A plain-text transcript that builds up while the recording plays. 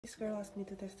This girl asked me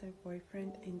to test her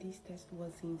boyfriend and this test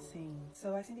was insane.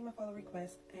 So I sent him a follow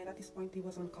request and at this point he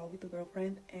was on call with the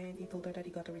girlfriend and he told her that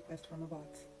he got a request from a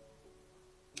bot.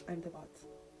 I'm the bot.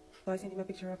 So I sent him a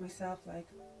picture of myself, like,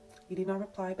 he did not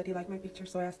reply but he liked my picture,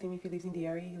 so I asked him if he lives in the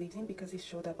area he lives in because he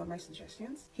showed up on my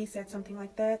suggestions. He said something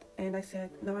like that and I said,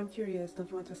 "No, I'm curious, don't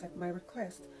you want to accept my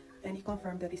request?" And he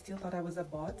confirmed that he still thought I was a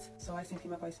bot, so I sent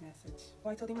him a voice message.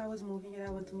 So I told him I was moving and I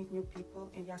want to meet new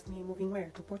people, and he asked me moving where?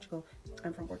 To Portugal.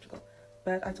 I'm from Portugal.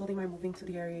 But I told him I'm moving to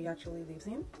the area he actually lives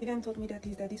in. He then told me that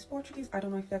his dad is Portuguese. I don't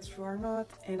know if that's true or not,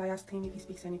 and I asked him if he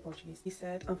speaks any Portuguese. He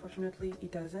said, unfortunately, he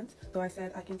doesn't. So I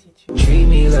said, I can teach you. Treat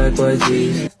me like what's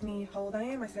He asked me how old I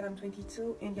am. I said I'm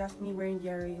 22, and he asked me where in the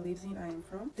area he lives in I am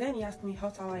from. Then he asked me how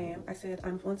tall I am. I said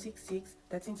I'm 166.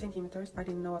 That's in centimeters. I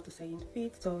didn't know what to say in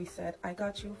feet, so he said, I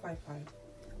got you, 5'5".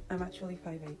 I'm actually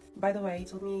 5'8". By the way, he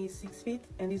told me he's 6 feet,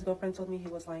 and his girlfriend told me he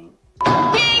was lying.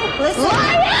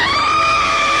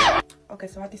 Okay,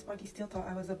 so at this point he still thought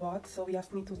I was a bot, so he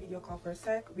asked me to video call for a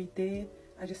sec. We did.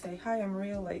 I just say, hi, I'm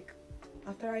real, like.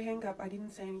 After I hang up, I didn't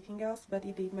say anything else, but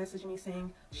he did message me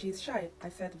saying, she's shy. I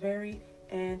said, very,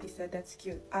 and he said, that's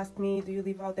cute. Asked me, do you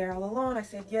live out there all alone? I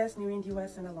said, yes, new in the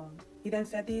US and alone. He then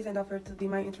said this and offered to be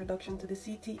my introduction to the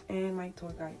city and my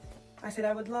tour guide. I said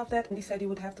I would love that, and he said he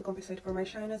would have to compensate for my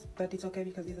shyness, but it's okay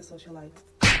because he's a socialite.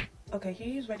 Okay,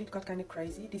 here is where it got kind of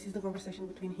crazy. This is the conversation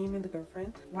between him and the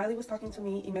girlfriend. While he was talking to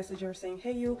me, he messaged her saying,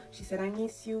 hey you. She said, I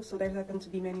miss you. So there happened to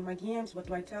be men in my DMs. What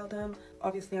do I tell them?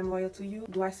 Obviously I'm loyal to you.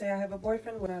 Do I say I have a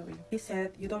boyfriend? What are you? He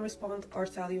said, you don't respond or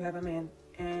tell you have a man.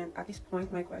 And at this point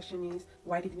my question is,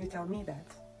 why didn't you tell me that?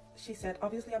 She said,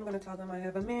 obviously I'm gonna tell them I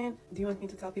have a man. Do you want me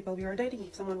to tell people we are dating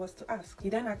if someone was to ask? He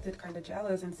then acted kind of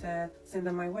jealous and said, send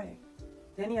them my way.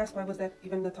 Then he asked why was that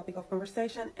even the topic of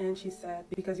conversation, and she said,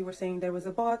 because you were saying there was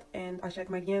a bot, and I checked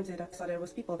my DMs and I saw there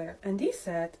was people there. And he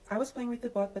said, I was playing with the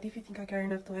bot, but if you think I care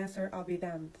enough to answer, I'll be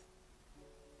damned.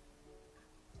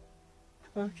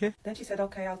 Okay. Then she said,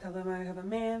 okay, I'll tell them I have a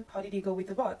man. How did he go with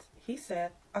the bot? He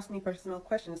said, ask me personal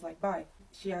questions like bye.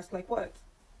 She asked like what?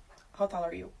 How tall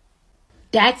are you?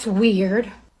 That's weird.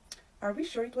 Are we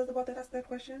sure it was the bot that asked that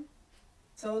question?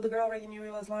 So the girl already knew he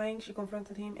was lying. She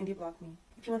confronted him and he blocked me.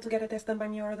 If you want to get a test done by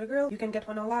me or other girl, you can get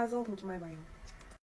one on Lazo. Link to my bio.